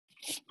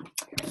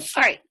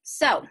All right,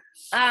 so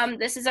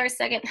this is our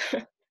second,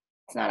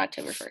 it's not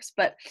October 1st,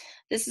 but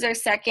this is our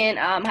second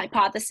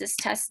hypothesis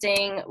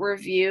testing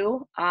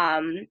review.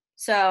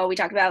 So we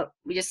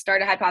just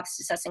started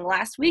hypothesis testing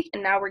last week,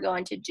 and now we're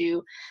going to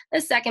do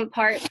the second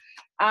part.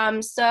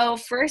 So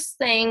first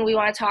thing we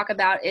want to talk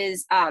about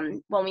is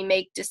when we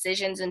make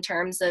decisions in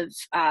terms of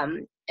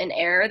an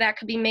error that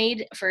could be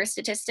made for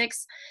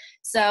statistics.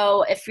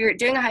 So if you're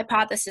doing a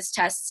hypothesis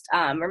test,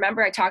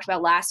 remember I talked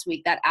about last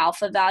week that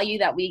alpha value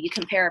that we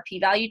compare a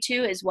p-value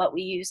to is what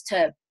we use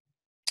to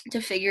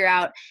figure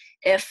out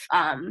if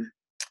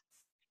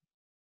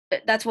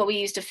that's what we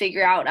use to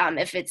figure out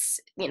if it's,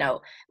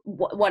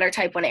 what our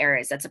type 1 error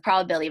is. That's the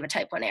probability of a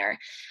type 1 error.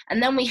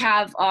 And then we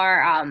have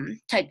our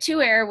type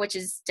 2 error, which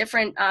is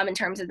different in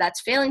terms of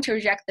that's failing to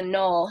reject the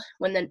null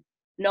when the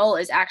null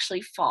is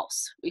actually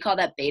false. We call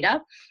that beta.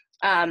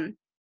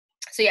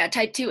 So yeah,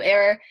 type 2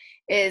 error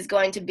is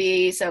going to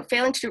be, so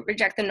failing to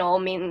reject the null,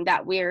 meaning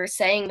that we're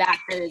saying that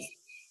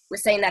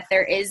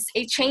there is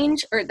a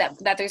change, or that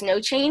there's no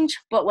change,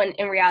 but when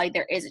in reality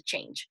there is a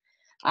change.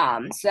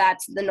 So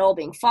that's the null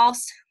being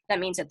false. That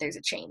means that there's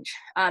a change.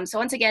 So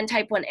once again,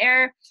 type 1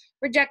 error,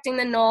 rejecting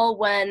the null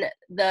when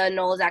the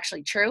null is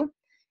actually true.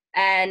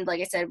 And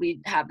like I said,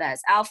 we have that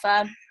as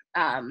alpha.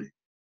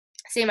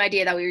 Same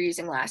idea that we were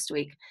using last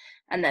week.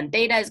 And then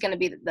beta is going to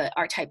be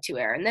our type 2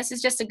 error. And this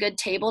is just a good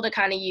table to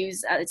kind of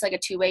use. It's like a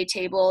two-way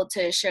table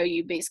to show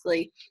you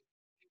basically,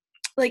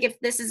 like, if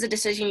this is a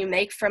decision you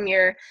make from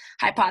your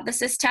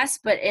hypothesis test,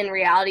 but in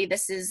reality,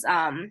 this is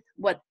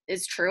what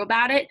is true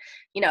about it.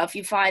 If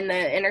you find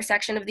the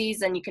intersection of these,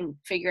 then you can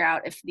figure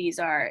out if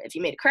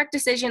you made a correct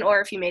decision or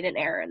if you made an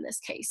error in this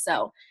case.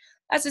 So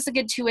that's just a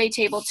good two-way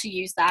table to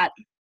use that.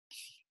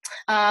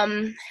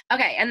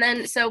 Okay, and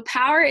then so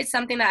power is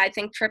something that I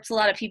think trips a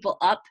lot of people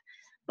up,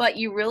 but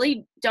you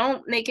really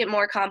don't make it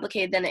more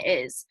complicated than it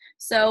is.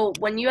 So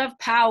when you have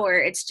power,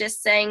 it's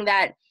just saying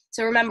that,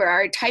 so remember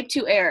our type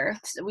 2 error,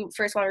 so we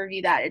first want to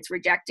review that. It's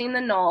rejecting the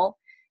null,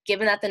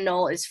 given that the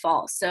null is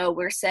false. So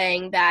we're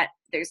saying that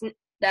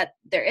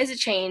there is a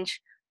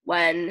change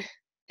when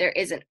there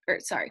isn't, or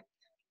sorry,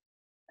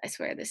 I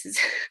swear this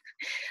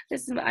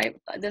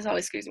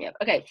always screws me up.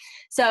 Okay,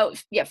 so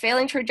yeah,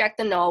 failing to reject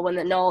the null when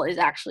the null is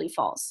actually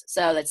false.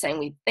 So that's saying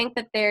we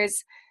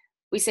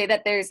say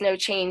that there's no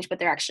change, but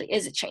there actually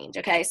is a change.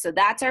 Okay, so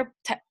that's our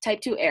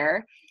type 2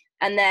 error.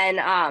 And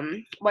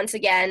then once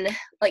again,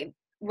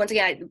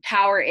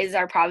 power is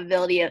our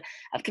probability of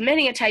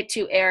committing a type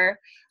 2 error.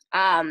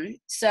 And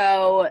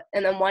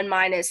then 1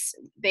 minus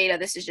beta,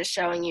 this is just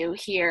showing you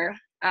here,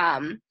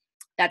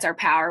 that's our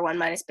power, 1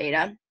 minus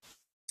beta.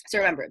 So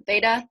remember,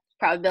 beta,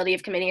 probability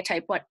of committing a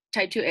type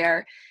 2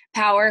 error,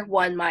 power,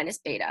 1 minus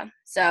beta.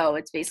 So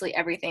it's basically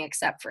everything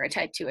except for a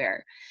type 2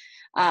 error.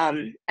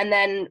 And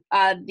then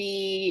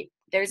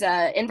there's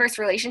an inverse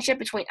relationship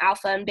between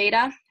alpha and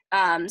beta.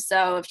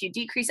 So if you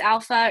decrease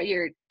alpha,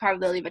 your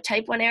probability of a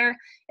type 1 error,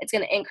 it's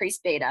going to increase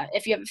beta.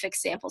 If you have a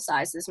fixed sample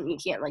size, this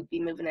means you can't be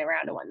moving it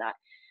around and whatnot.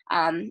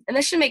 And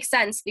this should make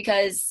sense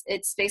because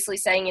it's basically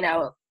saying,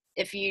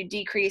 if you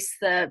decrease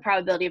the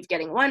probability of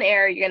getting one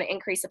error, you're going to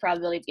increase the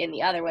probability of getting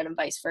the other one and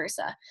vice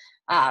versa.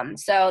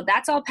 So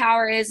that's all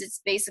power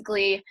is.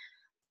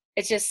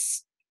 It's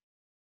just,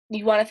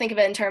 you want to think of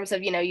it in terms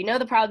of,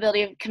 the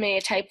probability of committing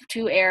a type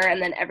 2 error,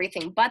 and then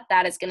everything but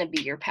that is going to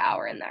be your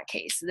power in that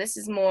case. So this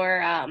is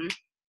more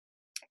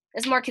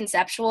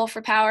conceptual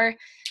for power.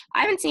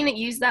 I haven't seen it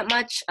used that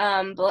much,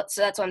 but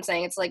so that's what I'm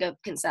saying. It's like a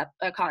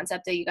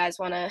concept that you guys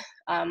want to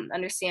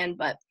understand,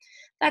 but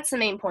that's the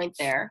main point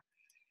there.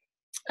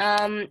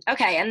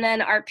 Okay, and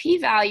then our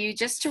p-value,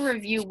 just to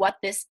review what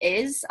this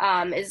is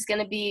going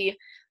to be,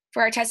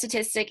 for our test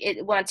statistic,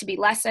 it wants to be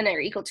less than or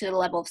equal to the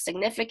level of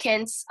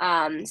significance.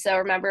 So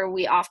remember,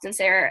 we often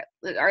say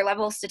our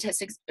level of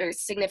statistics or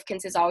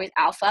significance is always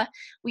alpha.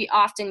 We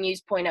often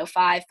use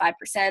 0.05,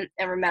 5%.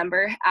 And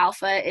remember,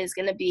 alpha is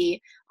going to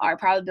be our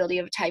probability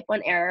of type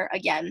 1 error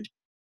again.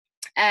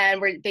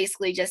 And we're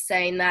basically just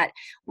saying that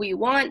we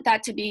want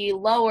that to be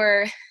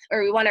lower,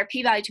 or we want our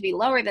p-value to be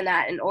lower than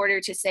that in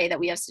order to say that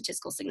we have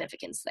statistical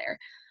significance there.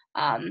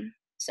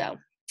 So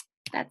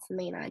that's the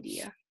main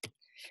idea.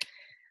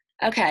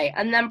 Okay,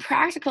 and then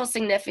practical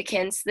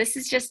significance, this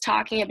is just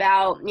talking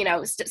about,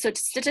 so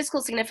statistical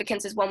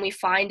significance is when we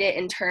find it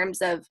in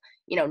terms of,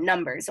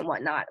 numbers and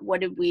whatnot.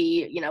 What did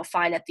we,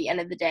 find at the end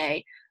of the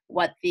day?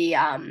 What the,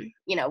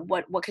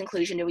 what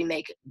conclusion do we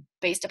make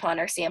based upon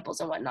our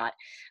samples and whatnot?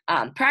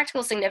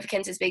 Practical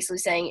significance is basically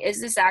saying, is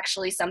this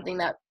actually something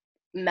that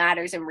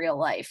matters in real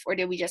life? Or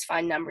did we just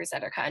find numbers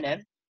that are kind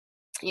of,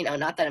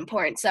 not that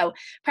important? So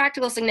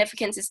practical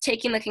significance is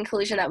taking the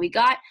conclusion that we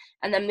got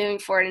and then moving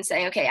forward and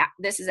saying, okay,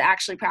 this is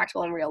actually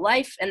practical in real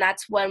life. And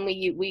that's when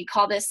we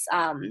call this,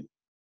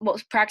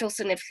 practical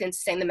significance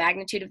is saying the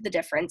magnitude of the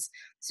difference.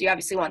 So you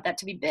obviously want that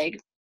to be big.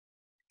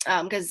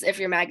 Because if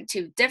your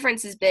magnitude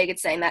difference is big,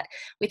 it's saying that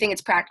we think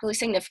it's practically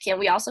significant.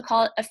 We also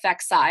call it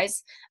effect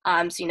size.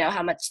 So you know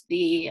how much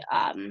the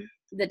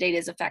the data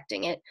is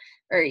affecting it,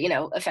 or, you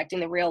know, affecting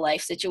the real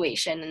life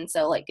situation. And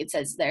so like it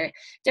says their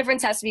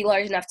difference has to be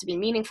large enough to be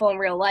meaningful in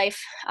real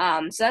life.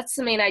 So that's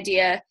the main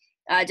idea.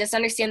 Just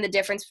understand the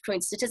difference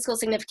between statistical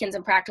significance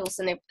and practical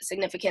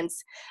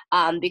significance,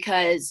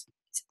 because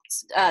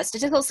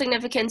statistical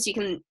significance, you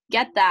can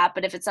get that,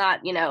 but if it's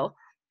not, you know,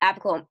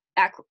 applicable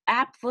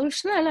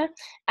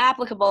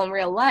in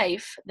real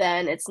life,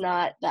 then it's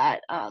not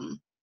that,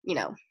 you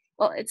know,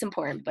 well, it's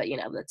important, but, you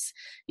know, that's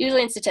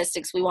usually in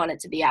statistics, we want it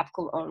to be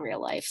applicable in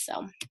real life.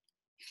 So,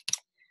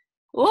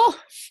 oh,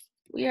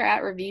 we are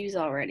at reviews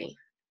already.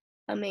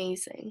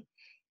 Amazing.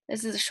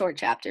 This is a short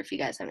chapter if you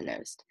guys haven't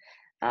noticed,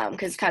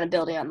 because it's kind of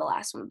building on the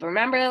last one. But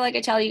remember, like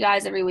I tell you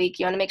guys every week,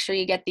 you want to make sure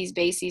you get these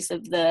bases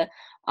of the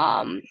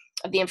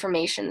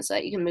information so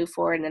that you can move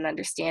forward and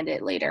understand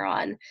it later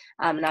on,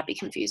 and not be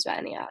confused by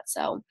any of that.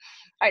 So,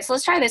 all right, so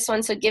let's try this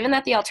one. So given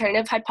that the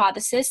alternative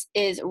hypothesis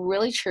is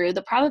really true,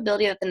 the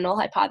probability that the null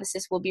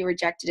hypothesis will be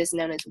rejected is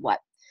known as what?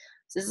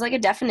 So this is like a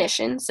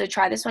definition. So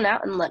try this one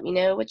out and let me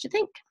know what you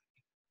think.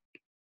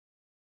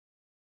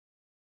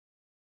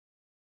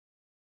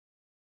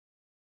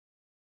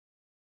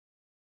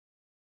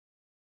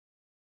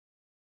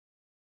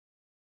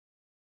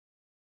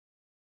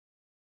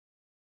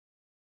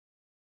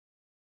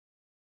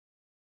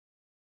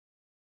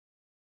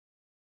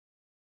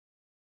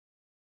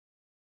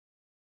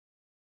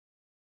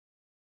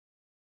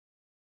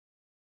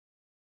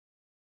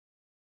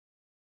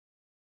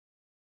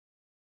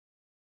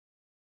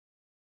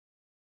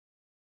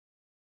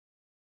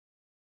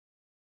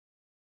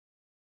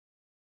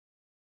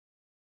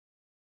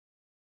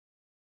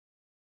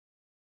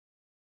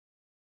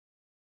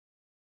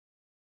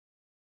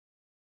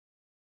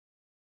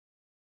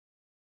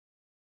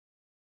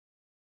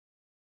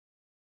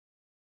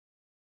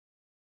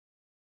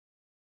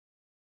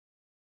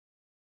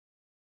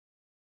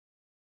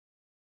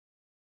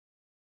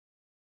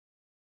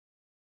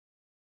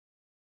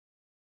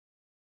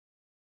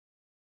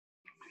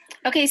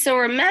 Okay, so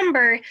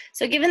remember,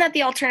 so given that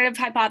the alternative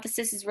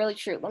hypothesis is really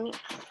true,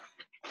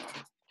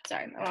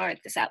 sorry, I want to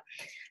write this out.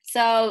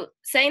 So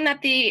saying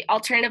that the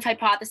alternative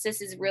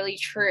hypothesis is really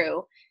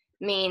true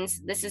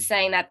means this is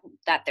saying that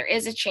there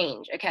is a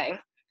change, okay?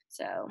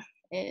 So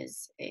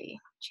is a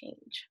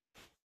change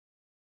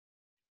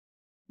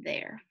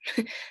there.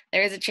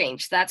 There is a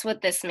change. That's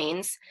what this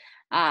means.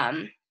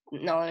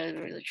 Null is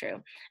really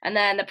true. And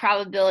then the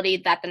probability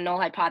that the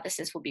null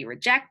hypothesis will be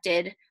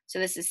rejected. So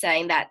this is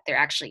saying that there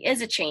actually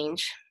is a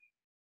change.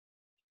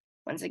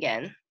 Once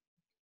again.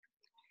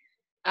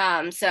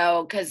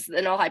 So because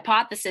the null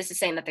hypothesis is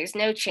saying that there's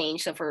no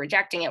change. So if we're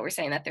rejecting it, we're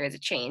saying that there is a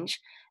change.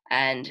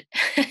 And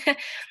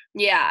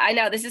yeah, I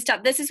know this is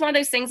tough. This is one of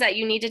those things that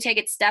you need to take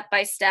it step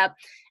by step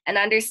and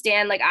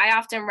understand. Like I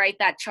often write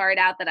that chart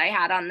out that I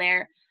had on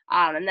there.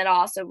 And then I'll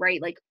also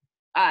write like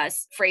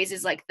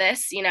phrases like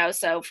this, you know,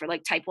 so for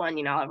like type 1,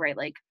 you know, I'll write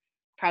like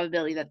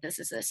probability that this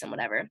is this and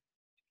whatever.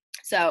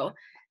 So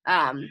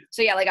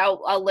yeah, like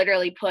I'll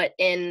literally put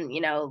in,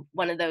 you know,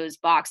 one of those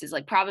boxes,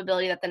 like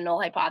probability that the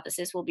null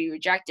hypothesis will be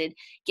rejected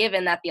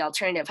given that the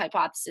alternative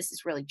hypothesis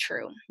is really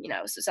true, you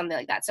know, so something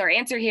like that. So our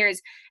answer here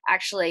is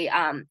actually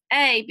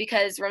A,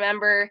 because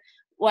remember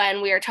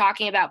when we are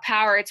talking about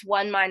power, it's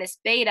 1 minus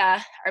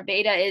beta. Our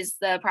beta is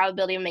the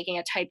probability of making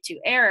a type 2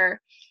 error.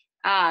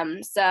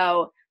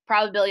 So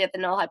probability that the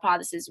null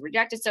hypothesis is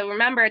rejected. So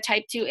remember a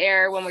type 2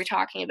 error when we're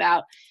talking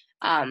about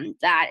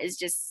that is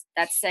just,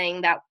 that's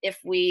saying that if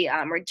we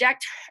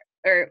reject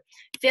or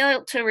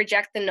fail to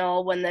reject the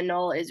null when the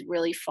null is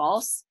really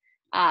false.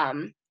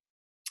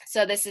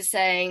 So this is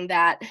saying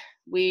that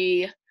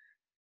we're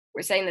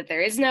saying that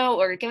there is no,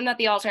 or given that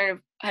the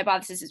alternative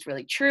hypothesis is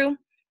really true,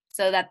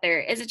 so that there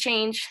is a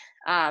change,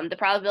 the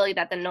probability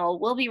that the null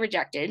will be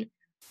rejected.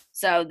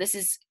 So this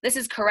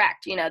is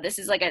correct. You know, this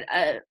is like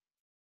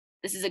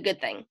this is a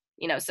good thing.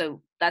 You know,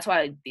 so that's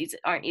why these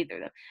aren't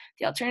either.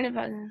 The alternative.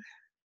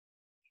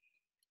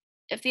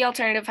 If the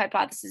alternative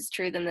hypothesis is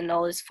true, then the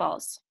null is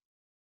false.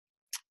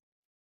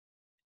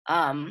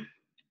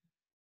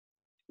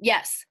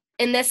 Yes.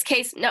 In this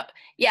case, no.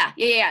 Yeah.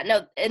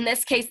 No, in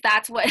this case,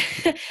 that's what,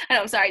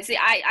 I'm sorry. See,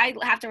 I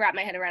have to wrap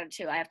my head around it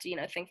too. I have to, you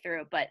know, think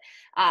through it. But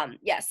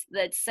yes,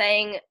 that's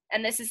saying,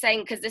 and this is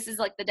saying, because this is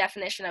like the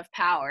definition of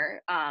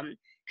power.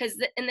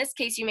 Because in this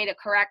case, you made a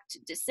correct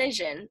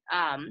decision.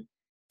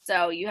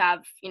 So you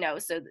have, you know,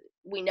 so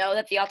we know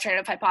that the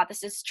alternative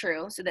hypothesis is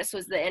true. So this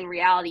was the in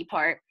reality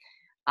part.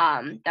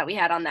 That we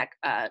had on that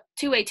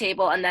two-way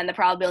table, and then the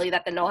probability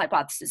that the null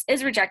hypothesis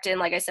is rejected. And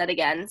like I said,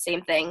 again,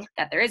 same thing,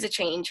 that there is a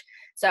change.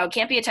 So it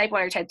can't be a type 1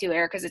 or type 2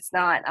 error because it's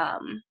not,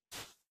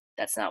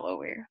 that's not what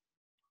we're,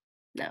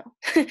 no.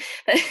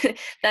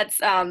 That's,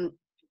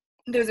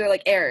 those are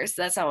like errors.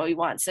 So that's not what we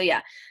want. So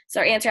yeah, so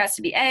our answer has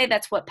to be A.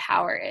 That's what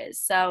power is.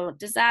 So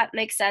does that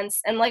make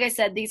sense? And like I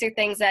said, these are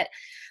things that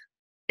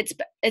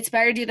it's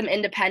better to do them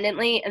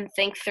independently and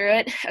think through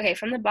it. Okay,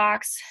 from the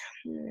box.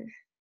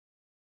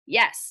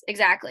 Yes,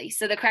 exactly.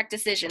 So the correct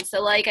decision.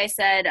 So like I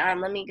said,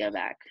 let me go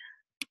back.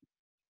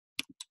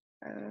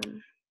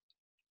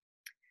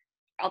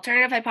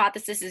 alternative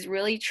hypothesis is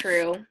really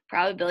true,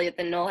 probability that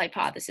the null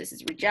hypothesis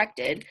is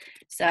rejected.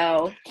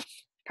 So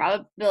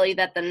probability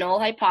that the null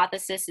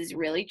hypothesis is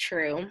really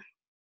true.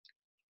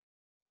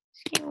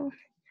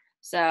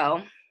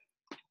 So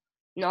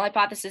null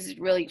hypothesis is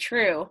really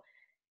true.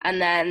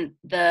 And then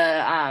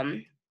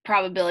the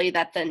probability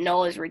that the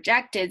null is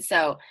rejected.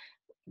 So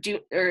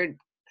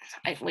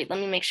wait, let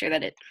me make sure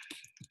that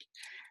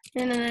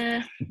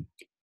the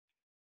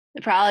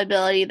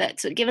probability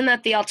that, so given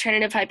that the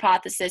alternative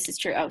hypothesis is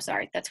true,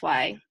 that's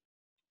why.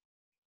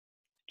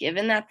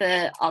 Given that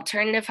the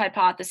alternative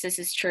hypothesis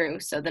is true,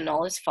 so the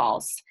null is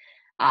false,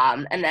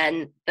 and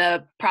then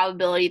the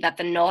probability that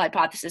the null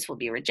hypothesis will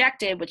be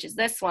rejected, which is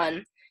this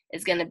one,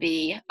 is going to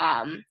be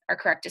our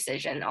correct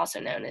decision, also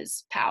known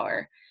as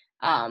power.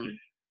 And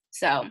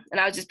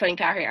I was just putting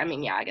power here. I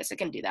mean, yeah, I guess I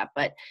can do that.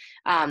 But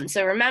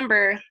so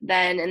remember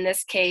then in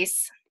this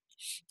case,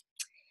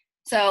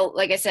 so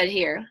like I said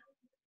here,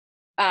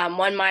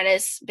 1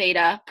 minus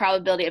beta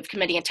probability of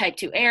committing a type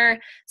 2 error.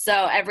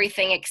 So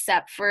everything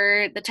except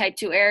for the type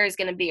 2 error is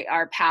going to be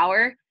our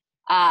power.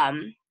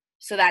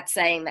 So that's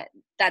saying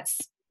that's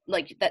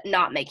like that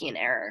not making an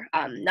error,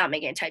 not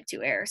making a type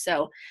 2 error.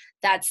 So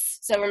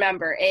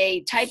remember,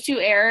 a type 2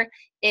 error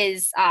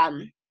is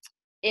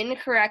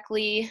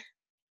incorrectly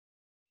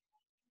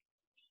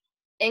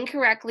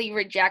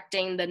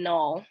rejecting the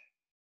null.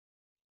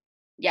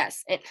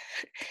 Yes,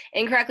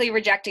 incorrectly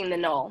rejecting the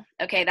null.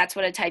 Okay, that's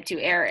what a type 2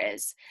 error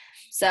is.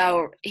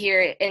 So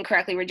here,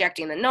 incorrectly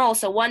rejecting the null.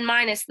 So 1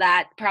 minus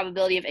that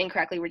probability of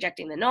incorrectly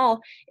rejecting the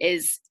null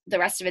is the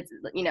rest of it,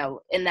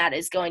 in that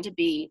is going to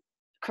be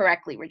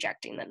correctly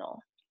rejecting the null.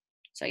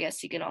 So I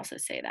guess you can also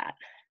say that.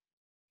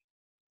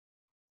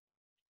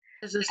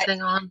 Is this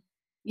thing on?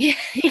 Yeah,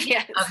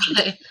 yes.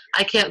 Okay,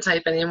 I can't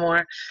type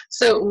anymore.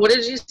 So what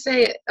did you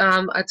say?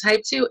 A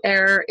type 2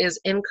 error is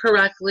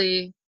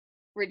incorrectly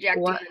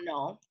rejecting the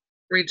null.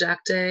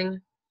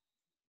 Rejecting.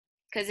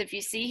 Because if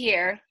you see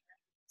here,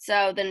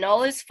 so the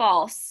null is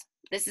false.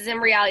 This is in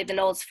reality, the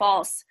null is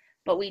false,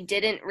 but we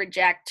didn't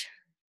reject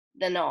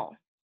the null.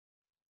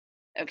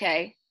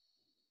 Okay?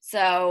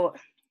 So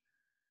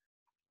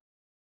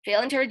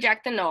failing to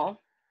reject the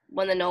null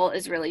when the null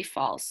is really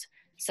false.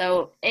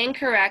 So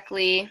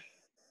incorrectly,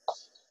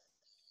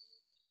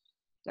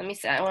 let me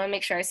say, I want to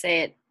make sure I say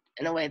it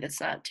in a way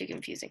that's not too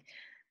confusing.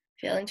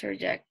 Failing to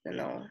reject the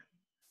null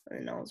when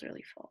the null is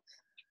really false.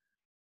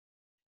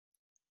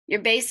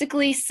 You're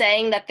basically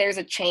saying that there's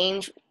a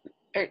change,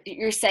 or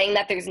you're saying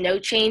that there's no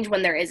change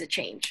when there is a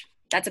change.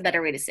 That's a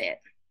better way to say it.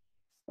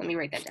 Let me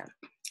write that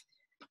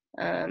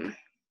down.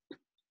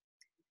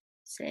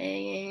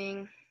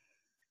 Saying,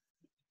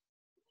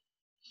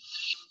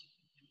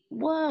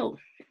 whoa,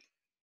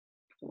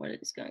 what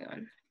is going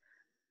on?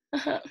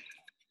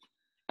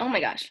 Oh my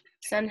gosh,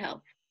 send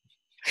help.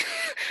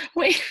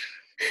 Wait,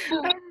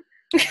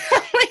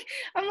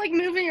 I'm like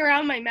moving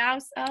around my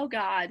mouse. Oh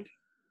God.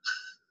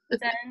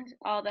 Send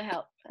all the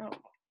help. Oh,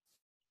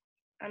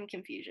 I'm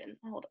confusion.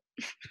 Hold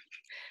on.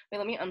 Wait,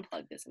 let me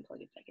unplug this and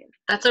plug it back in.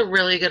 That's a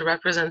really good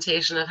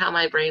representation of how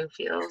my brain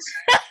feels.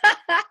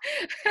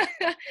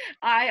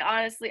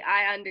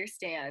 I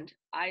understand.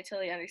 I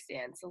totally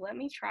understand. So let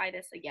me try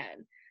this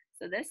again.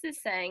 So this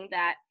is saying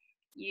that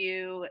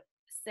you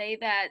say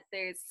that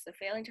there's a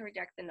failing to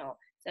reject the null.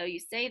 So you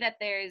say that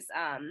there's,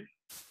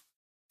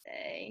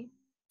 say,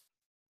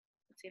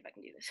 let's see if I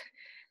can do this.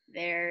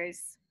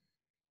 There's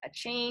a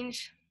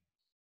change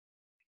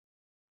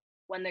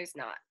when there's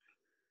not.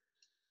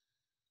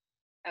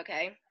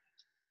 Okay.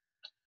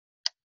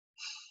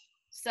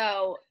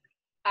 So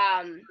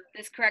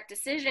this correct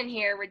decision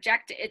here,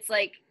 it's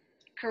like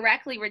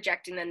correctly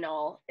rejecting the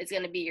null is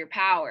going to be your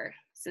power.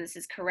 So this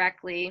is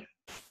correctly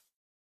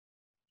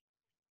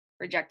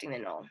rejecting the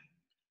null.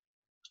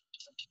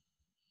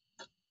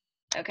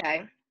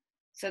 Okay.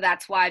 So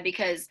that's why,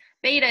 because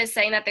beta is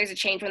saying that there's a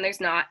change when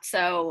there's not.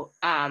 So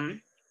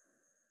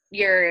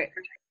you're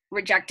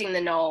rejecting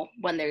the null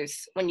when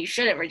you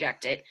shouldn't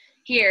reject it.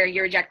 Here,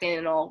 you're rejecting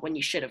the null when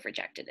you should have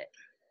rejected it.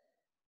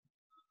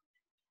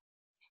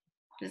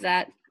 Does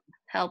that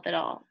help at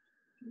all?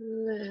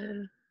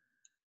 Yeah.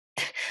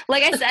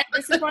 Like I said,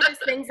 this is one of those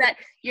things that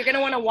you're going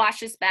to want to watch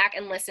this back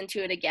and listen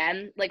to it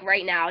again. Like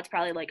right now, it's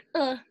probably like,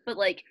 but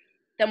like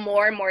the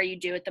more and more you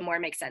do it, the more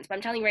it makes sense. But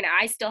I'm telling you right now,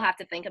 I still have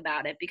to think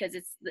about it because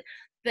it's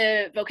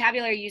the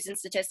vocabulary used in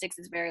statistics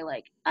is very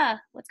like,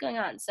 what's going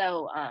on?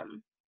 So,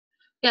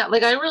 yeah,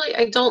 like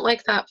I don't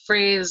like that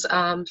phrase,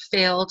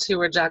 fail to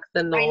reject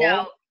the null. I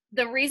know.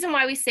 The reason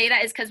why we say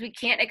that is because we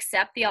can't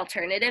accept the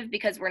alternative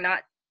because we're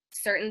not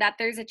certain that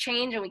there's a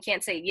change, and we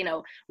can't say,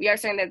 we are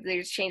certain that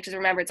there's change because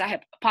remember, it's a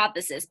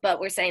hypothesis, but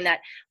we're saying that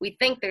we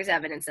think there's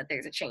evidence that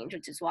there's a change,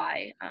 which is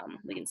why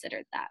we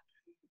considered that.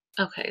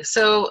 Okay,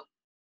 so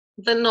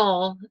the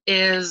null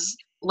is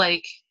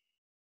like...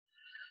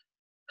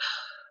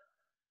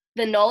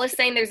 The null is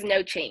saying there's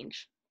no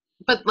change.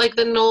 But like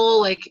the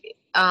null, like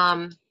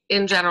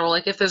in general,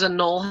 like if there's a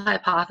null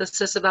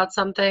hypothesis about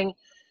something,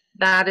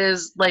 that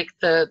is like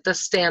the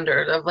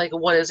standard of like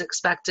what is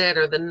expected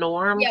or the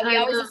norm. Yeah, we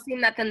always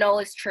assume that the null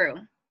is true.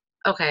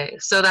 Okay,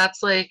 so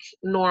that's like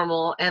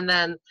normal. And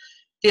then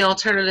the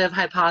alternative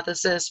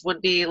hypothesis would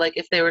be like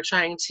if they were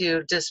trying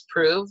to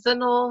disprove the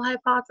null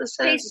hypothesis.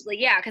 Basically,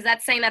 yeah, because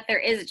that's saying that there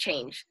is a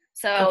change.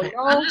 So Okay,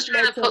 I'm null, just no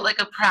trying to put change.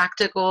 like a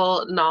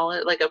practical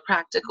knowledge, like a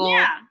practical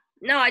Yeah.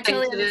 No, I thing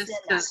totally to this, understand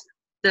that. because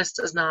this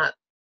does not,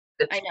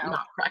 I it's know.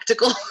 not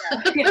practical.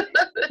 I know.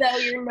 So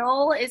your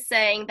null is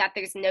saying that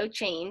there's no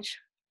change.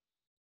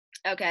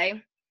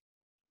 Okay.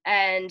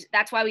 And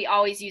that's why we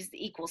always use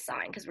the equal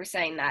sign, because we're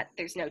saying that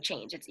there's no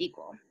change. It's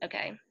equal.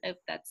 Okay. If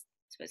that's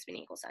supposed to be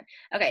an equal sign.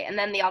 Okay. And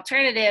then the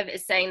alternative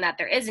is saying that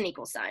there is an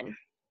equal sign.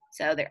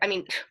 So there, I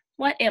mean,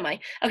 what am I?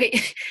 Okay.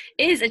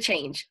 Is a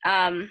change.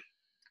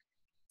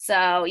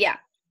 So yeah.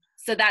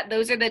 So that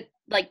those are the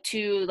like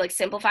two like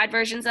simplified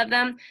versions of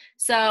them.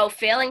 So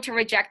failing to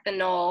reject the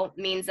null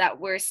means that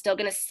we're still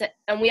gonna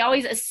and we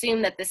always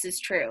assume that this is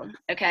true.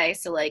 Okay.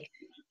 So like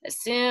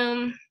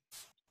assume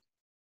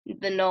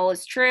the null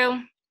is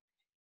true.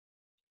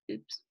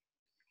 Oops.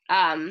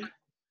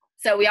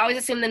 So we always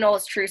assume the null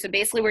is true. So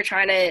basically, we're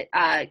trying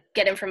to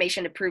get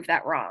information to prove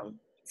that wrong.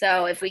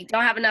 So if we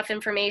don't have enough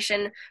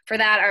information for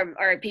that,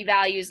 our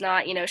p-value is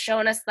not,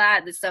 showing us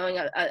that. It's showing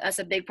us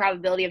a big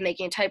probability of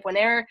making a type 1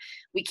 error.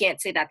 We can't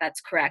say that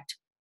that's correct.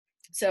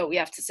 So we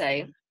have to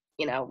say,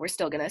 we're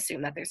still going to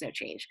assume that there's no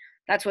change.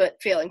 That's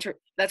what failing to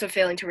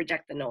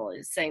reject the null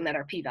is, saying that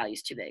our p-value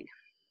is too big.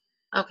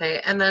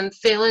 Okay, and then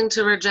failing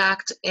to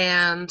reject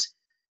and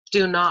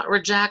do not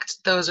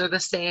reject, those are the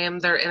same,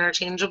 they're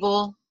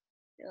interchangeable.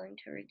 Failing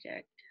to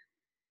reject.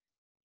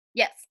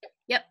 Yes.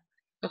 Yep.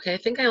 Okay, I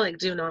think I like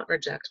do not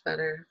reject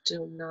better.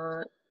 Do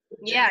not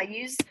Yeah,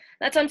 reject.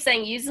 that's what I'm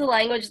saying. Use the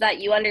language that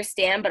you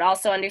understand, but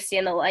also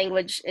understand the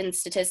language in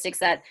statistics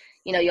that,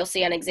 you'll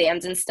see on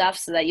exams and stuff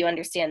so that you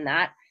understand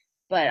that.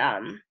 But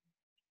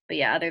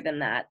yeah, other than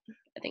that,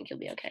 I think you'll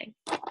be okay.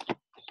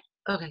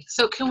 Okay,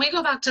 so can we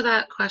go back to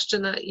that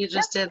question that you Yep.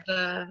 just did,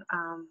 the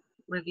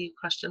review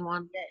question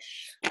one?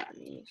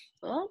 Yes.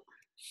 Oh,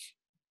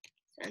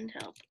 send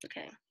help.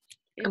 Okay.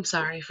 I'm Oops.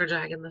 sorry for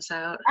dragging this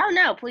out. Oh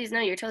no, please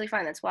no, you're totally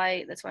fine. That's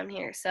why I'm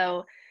here.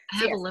 So I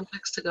so have yes.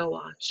 Olympics to go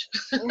watch.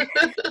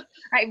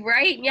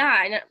 Right? Yeah,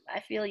 I know. I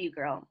feel you,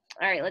 girl.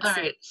 All right, let's All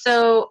see. right,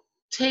 so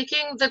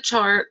taking the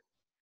chart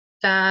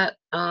that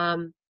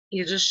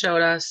you just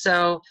showed us,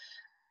 so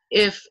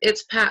if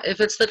it's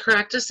the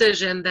correct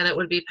decision, then it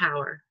would be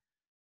power.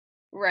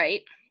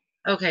 Right.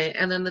 Okay,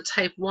 and then the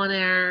type 1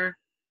 error,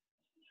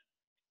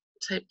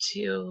 type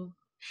 2.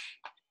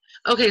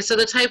 Okay, so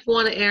the type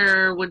 1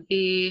 error would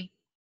be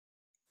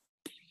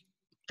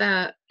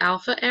the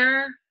alpha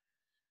error.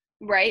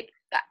 Right.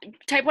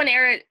 Type 1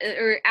 error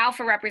or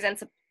alpha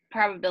represents a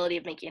probability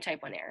of making a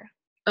type 1 error.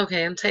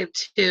 Okay, and type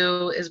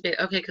 2 is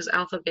beta. Okay, because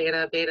alpha,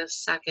 beta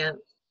second.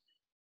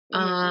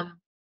 Mm-hmm.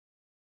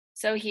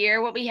 So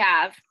here what we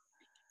have,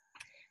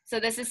 so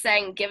this is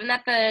saying given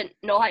that the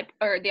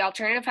or the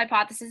alternative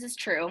hypothesis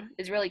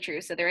is really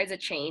true, so there is a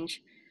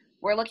change,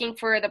 we're looking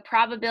for the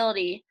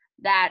probability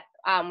that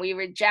we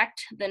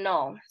reject the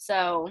null.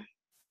 So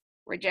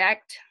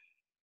reject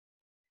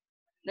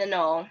the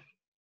null,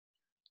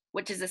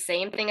 which is the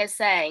same thing as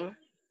saying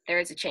there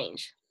is a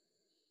change.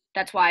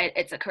 That's why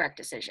it's a correct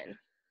decision.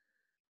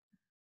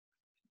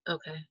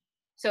 Okay.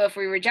 So if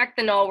we reject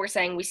the null, we're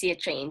saying we see a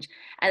change.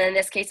 And in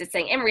this case, it's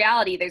saying in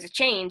reality, there's a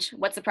change.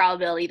 What's the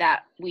probability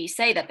that we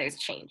say that there's a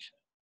change?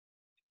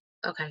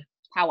 Okay.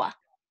 How?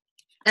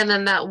 And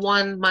then that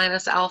 1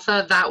 minus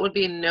alpha, that would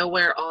be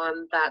nowhere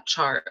on that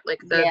chart, like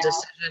the Yeah,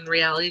 decision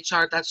reality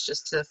chart. That's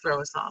just to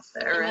throw us off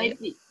there, it right? might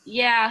be.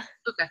 Yeah,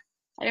 Okay.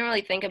 I didn't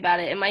really think about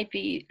it. It might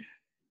be.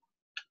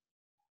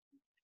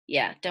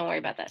 Yeah, don't worry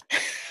about that.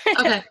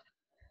 Okay.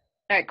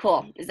 All right,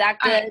 cool. Is that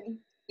All right. good?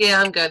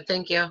 Yeah, I'm good.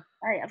 Thank you.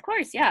 All right, of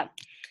course, yeah.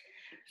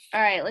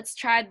 All right, let's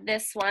try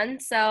this one.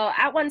 So,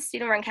 at one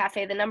student-run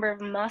cafe, the number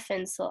of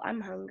muffins sold. I'm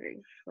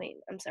hungry. Wait,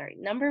 I'm sorry.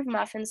 Number of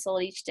muffins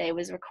sold each day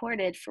was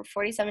recorded for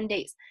 47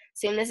 days.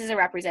 Assume this is a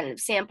representative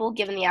sample.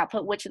 Given the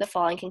output, which of the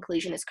following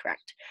conclusion is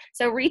correct?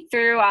 So, read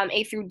through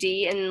A through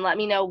D and let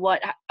me know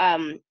what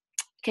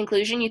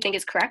conclusion you think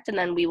is correct, and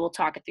then we will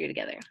talk it through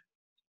together.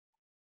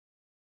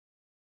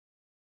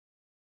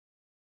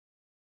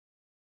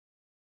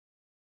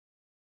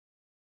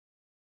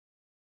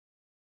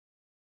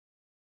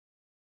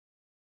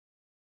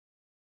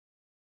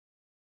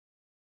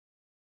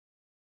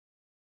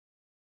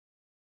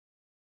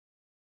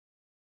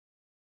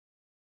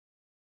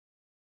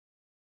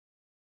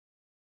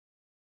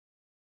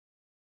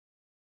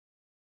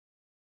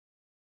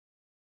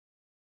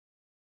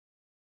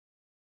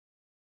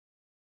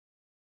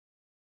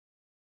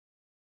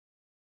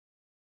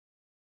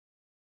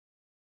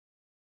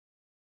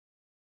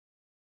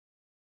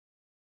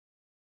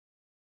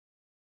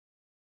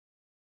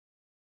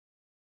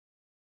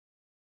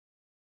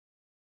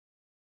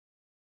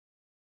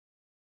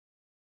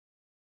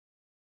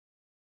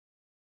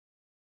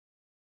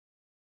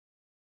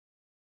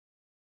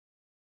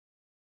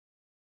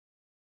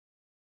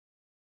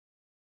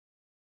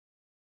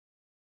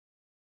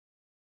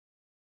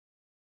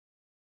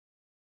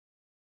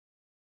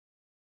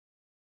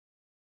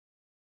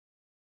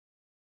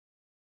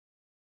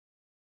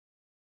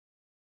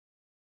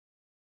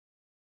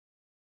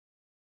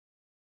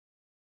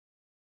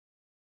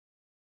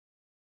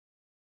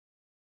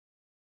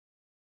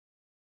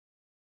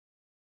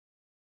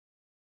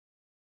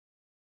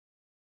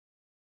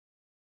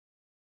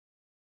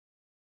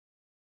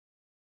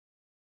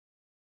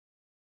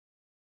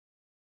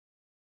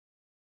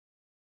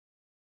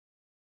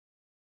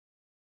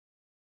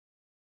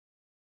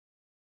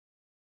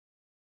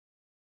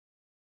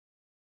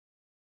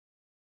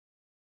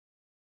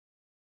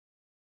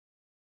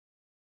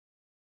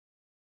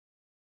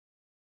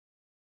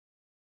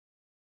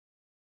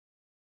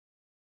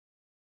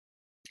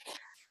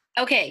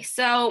 Okay,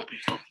 so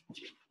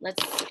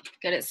let's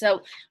get it.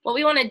 So what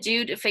we want to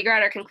do to figure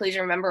out our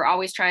conclusion, remember, we're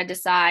always trying to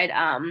decide,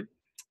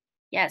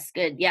 yes,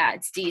 good. Yeah,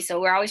 it's D.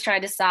 So we're always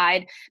trying to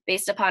decide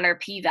based upon our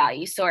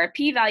p-value. So our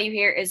p-value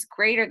here is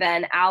greater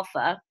than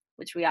alpha,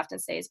 which we often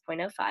say is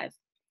 0.05.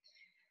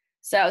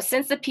 So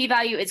since the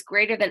p-value is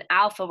greater than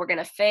alpha, we're going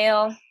to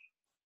fail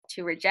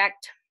to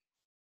reject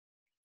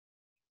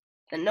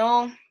the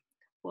null,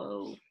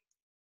 whoa,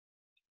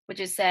 which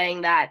is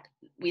saying that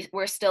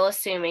we're still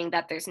assuming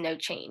that there's no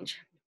change.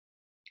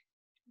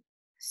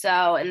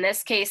 So in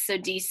this case, so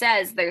D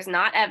says there's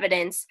not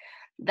evidence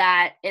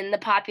that in the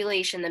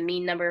population, the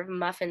mean number of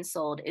muffins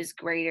sold is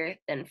greater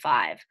than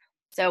 5.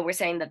 So we're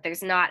saying that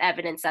there's not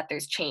evidence that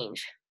there's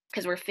change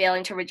because we're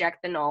failing to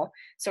reject the null.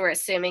 So we're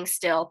assuming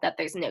still that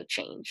there's no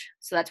change.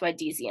 So that's why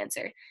D is the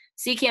answer.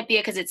 C can't be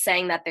it because it's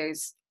saying that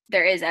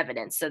there is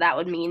evidence. So that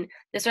would mean,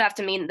 this would have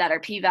to mean that our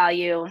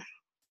p-value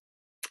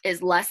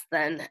is less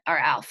than our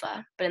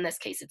alpha. But in this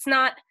case, it's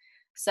not.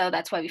 So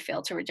that's why we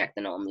fail to reject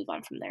the null and move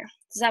on from there.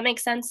 Does that make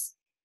sense?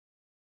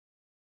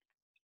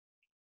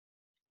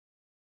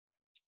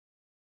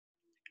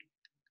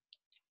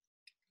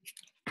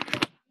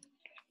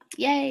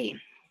 Yay.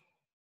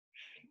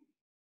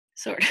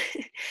 Sort of.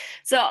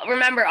 So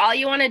remember, all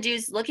you want to do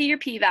is look at your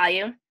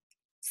p-value,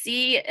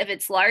 see if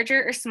it's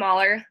larger or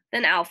smaller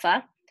than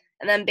alpha,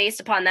 and then based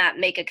upon that,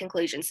 make a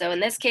conclusion. So in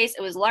this case,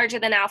 it was larger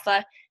than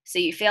alpha, so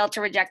you failed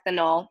to reject the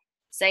null,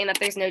 saying that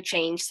there's no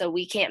change, so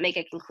we can't make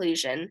a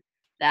conclusion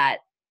that,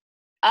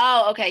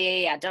 oh,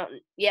 okay,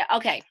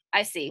 okay,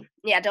 I see.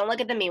 Yeah, don't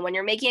look at the mean. When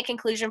you're making a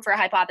conclusion for a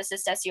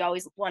hypothesis test, you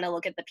always want to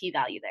look at the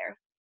p-value there.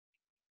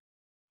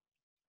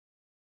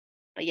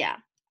 But yeah,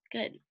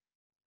 good.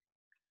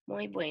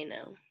 Muy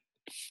bueno.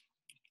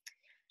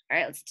 All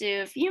right, let's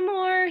do a few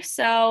more.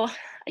 So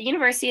a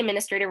university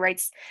administrator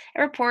writes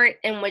a report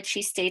in which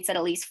she states that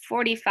at least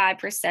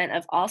 45%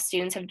 of all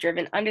students have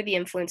driven under the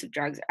influence of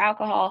drugs or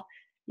alcohol.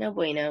 No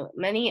bueno.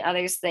 Many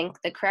others think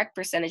the correct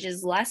percentage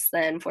is less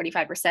than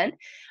 45%.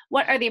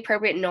 What are the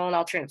appropriate null and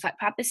alternate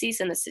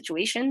hypotheses in this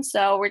situation?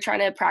 So we're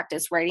trying to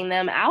practice writing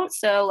them out.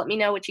 So let me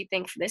know what you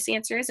think for this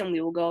answer is, and we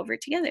will go over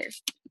it together.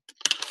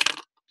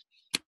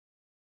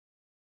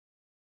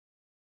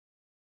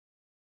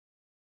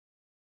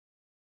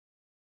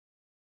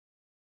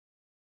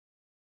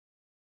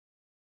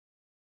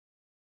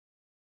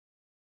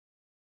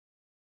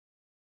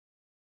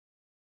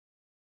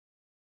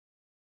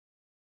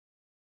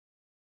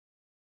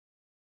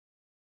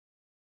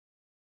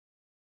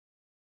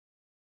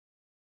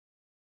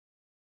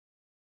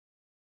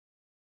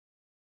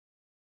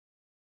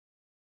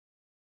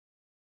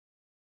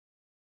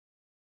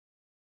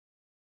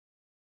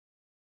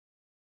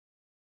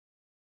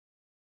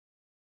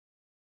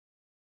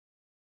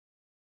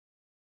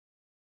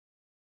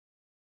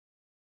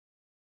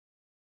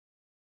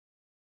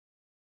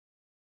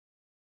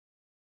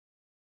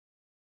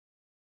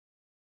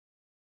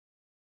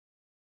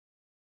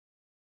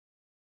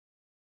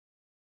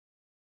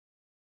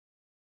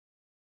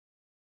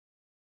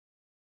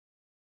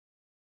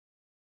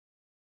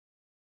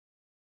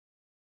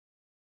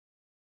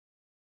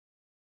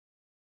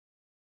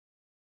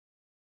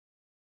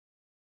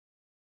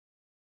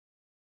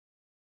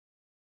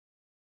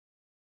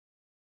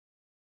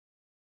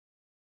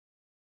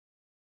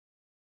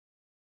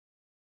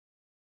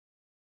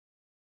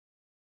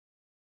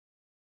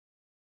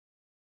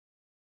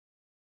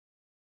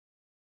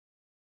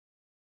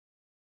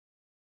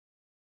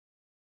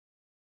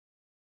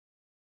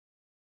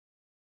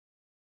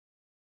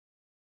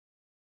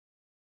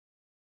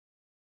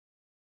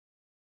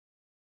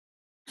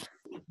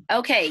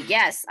 Okay,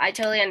 yes, I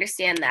totally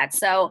understand that.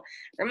 So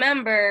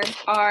remember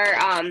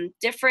our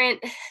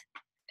different,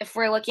 if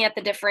we're looking at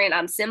the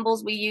different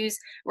symbols we use,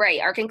 right,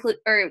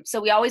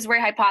 so we always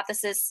write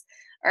hypotheses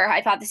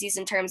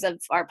in terms of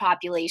our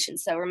population.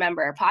 So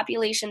remember, our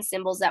population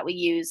symbols that we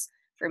use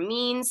for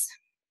means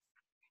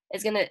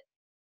is gonna,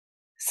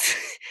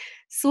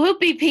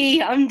 swoopy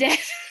P, I'm dead.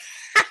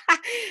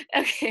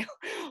 Okay,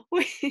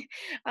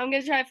 I'm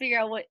gonna try to figure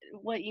out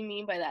what you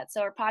mean by that.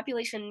 So our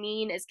population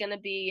mean is gonna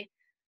be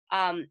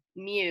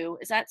mu.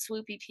 Is that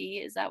swoopy P?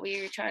 Is that what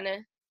you're trying to?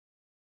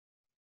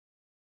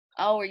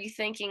 Oh, are you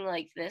thinking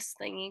like this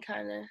thingy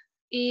kind of?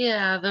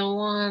 Yeah, the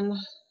one.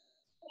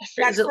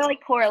 That's for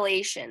like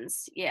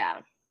correlations. Yeah.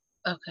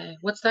 Okay,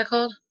 what's that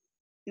called?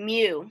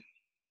 Mu.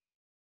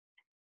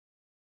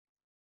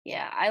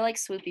 Yeah, I like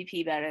swoopy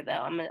P better though.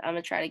 I'm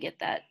gonna try to get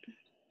that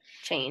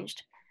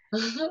changed.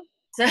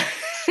 So,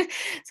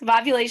 so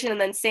population and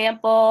then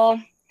sample,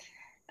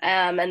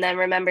 and then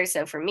remember.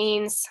 So for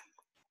means,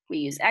 we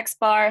use X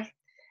bar,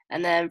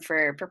 and then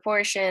for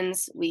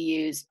proportions, we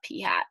use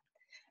P hat.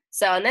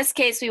 So in this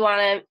case, we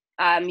want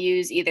to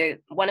use either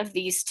one of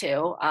these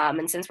two.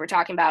 And since we're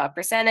talking about a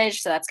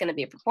percentage, so that's going to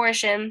be a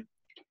proportion.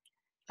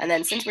 And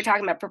then since we're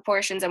talking about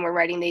proportions and we're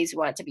writing these, we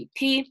want it to be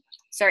P.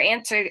 So our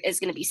answer is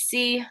going to be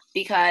C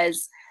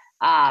because,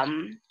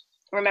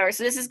 remember,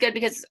 so this is good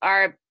because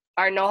our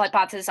null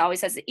hypothesis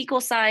always has the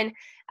equal sign.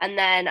 And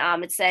then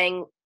it's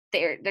saying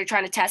they're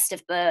trying to test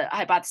if the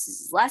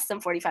hypothesis is less than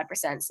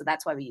 45%. So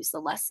that's why we use the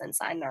less than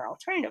sign in our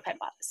alternative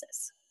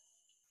hypothesis.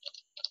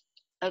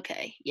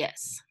 Okay,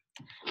 yes.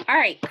 All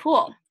right,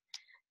 cool.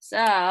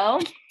 So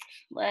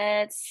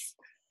let's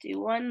do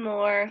one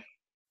more.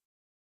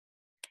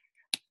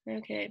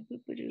 Okay,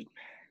 boop-a-doop.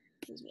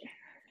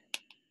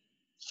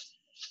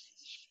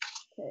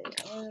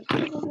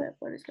 Okay,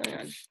 what is going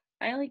on?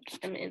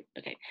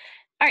 Okay.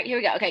 All right, here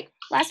we go. Okay,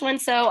 last one.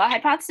 So a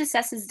hypothesis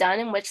test is done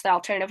in which the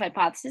alternative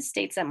hypothesis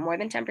states that more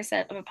than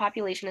 10% of a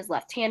population is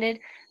left-handed.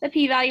 The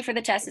p-value for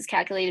the test is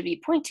calculated to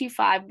be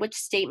 0.25. Which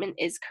statement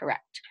is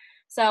correct?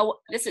 So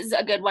this is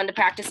a good one to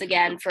practice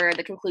again for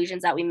the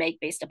conclusions that we make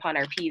based upon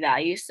our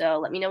p-value. So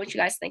let me know what you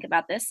guys think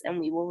about this, and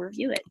we will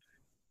review it.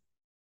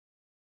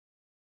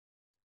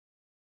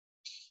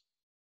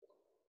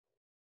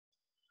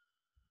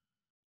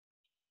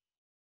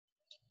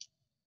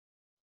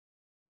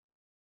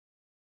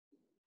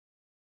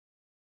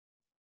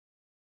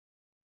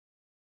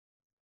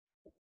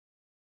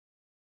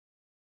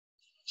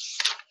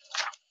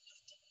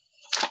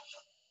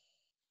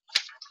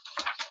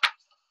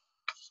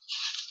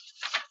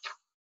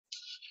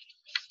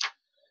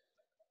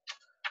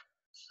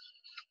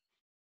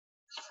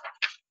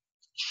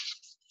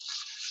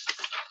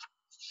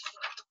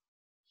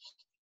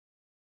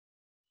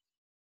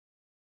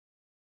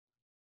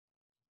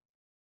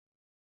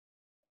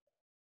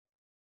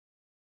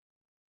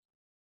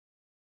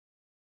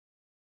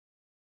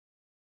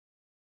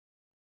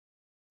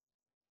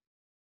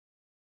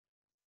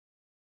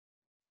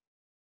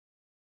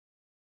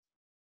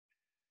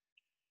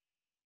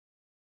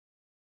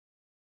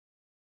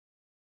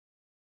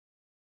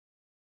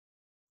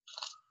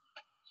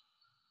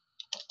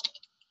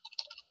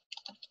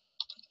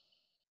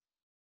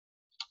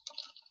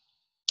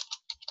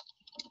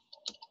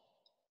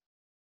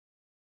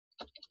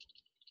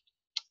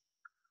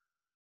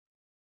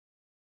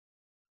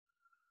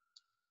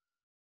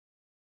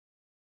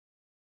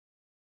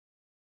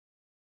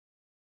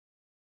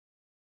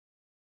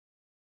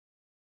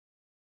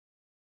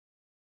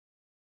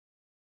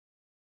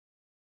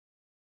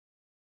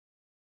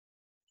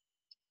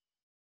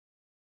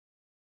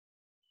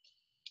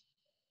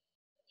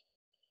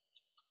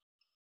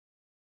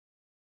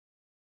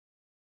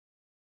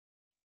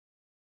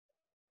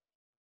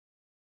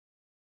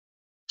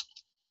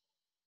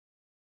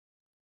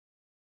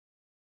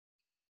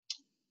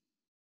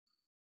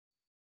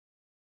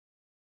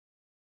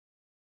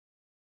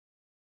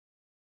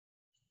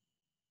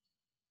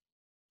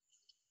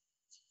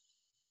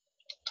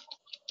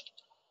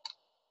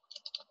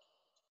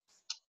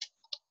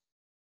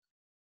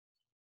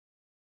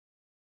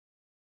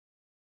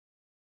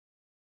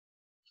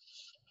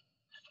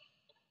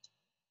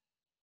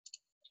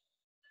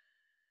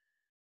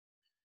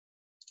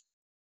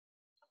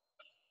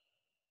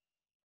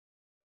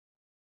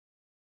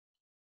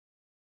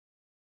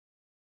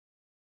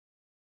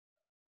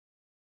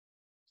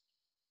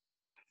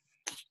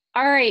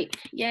 All right,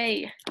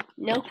 yay.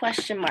 No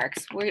question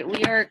marks.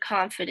 We are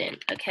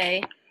confident,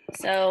 okay?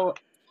 So,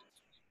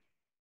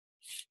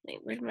 wait,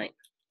 where's my,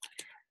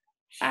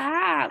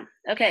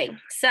 okay.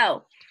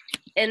 So,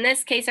 in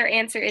this case, our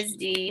answer is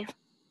D.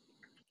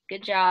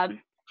 Good job.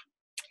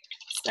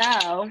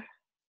 So,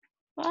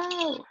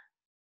 whoa.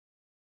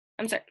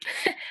 I'm sorry.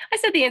 I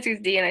said the answer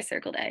is D and I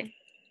circled A.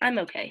 I'm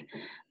okay.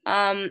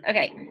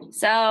 Okay,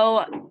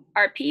 so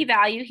our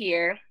p-value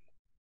here,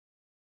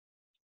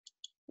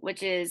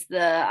 which is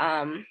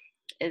the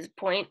is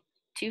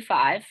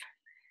 0.25,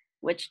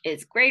 which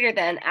is greater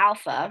than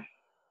alpha,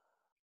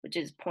 which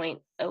is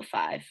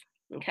 0.05.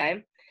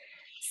 Okay,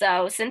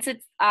 so since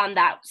it's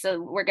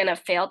so we're gonna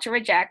fail to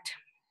reject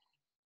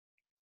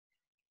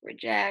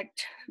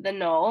the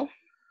null.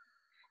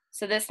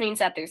 So this means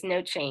that there's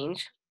no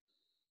change.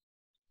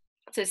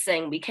 So it's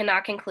saying we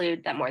cannot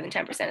conclude that more than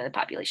 10% of the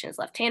population is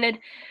left-handed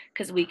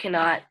because we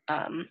cannot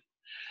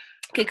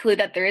conclude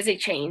that there is a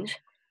change.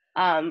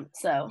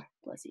 So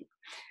bless you.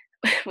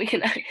 we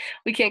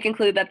can't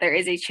conclude that there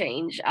is a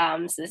change. So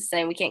this is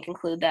saying we can't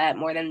conclude that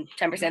more than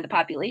 10% of the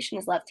population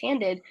is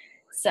left-handed.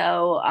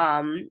 So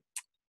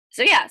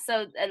yeah,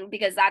 and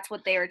because that's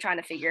what they were trying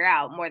to figure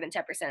out, more than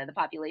 10% of the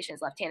population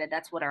is left-handed.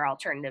 That's what our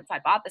alternative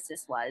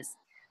hypothesis was.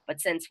 But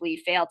since we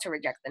failed to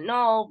reject the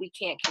null, we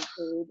can't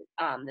conclude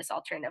this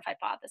alternative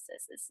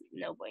hypothesis is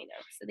no bueno.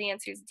 So the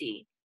answer is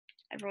D.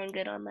 Everyone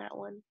good on that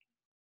one?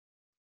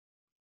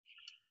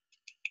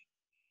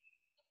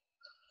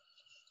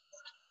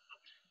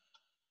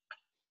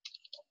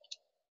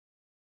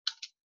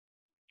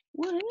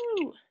 Woohoo!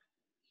 All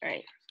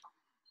right.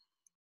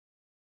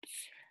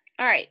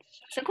 All right.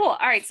 So cool. All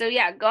right. So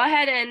yeah, go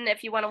ahead and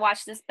if you want to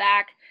watch this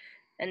back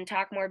and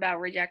talk more about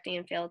rejecting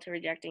and fail to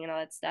rejecting and all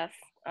that stuff,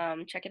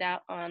 check it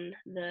out on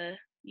the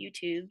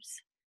YouTubes.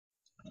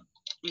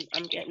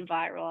 I'm getting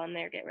viral on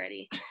there. Get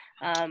ready.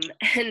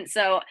 And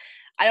so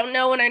I don't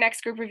know when our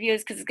next group review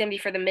is because it's going to be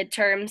for the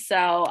midterm.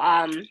 So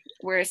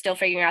we're still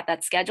figuring out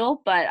that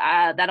schedule, but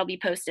that'll be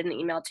posted in an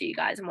email to you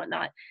guys and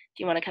whatnot if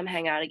you want to come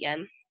hang out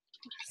again.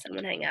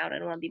 someone hang out. I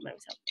don't want to be by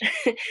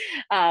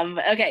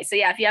myself. Okay, so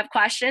yeah, if you have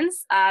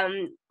questions,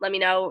 let me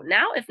know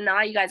now. If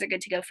not, you guys are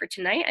good to go for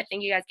tonight. I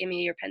think you guys gave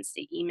me your Penn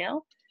State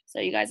email, so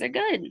you guys are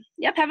good.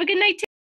 Yep, have a good night too.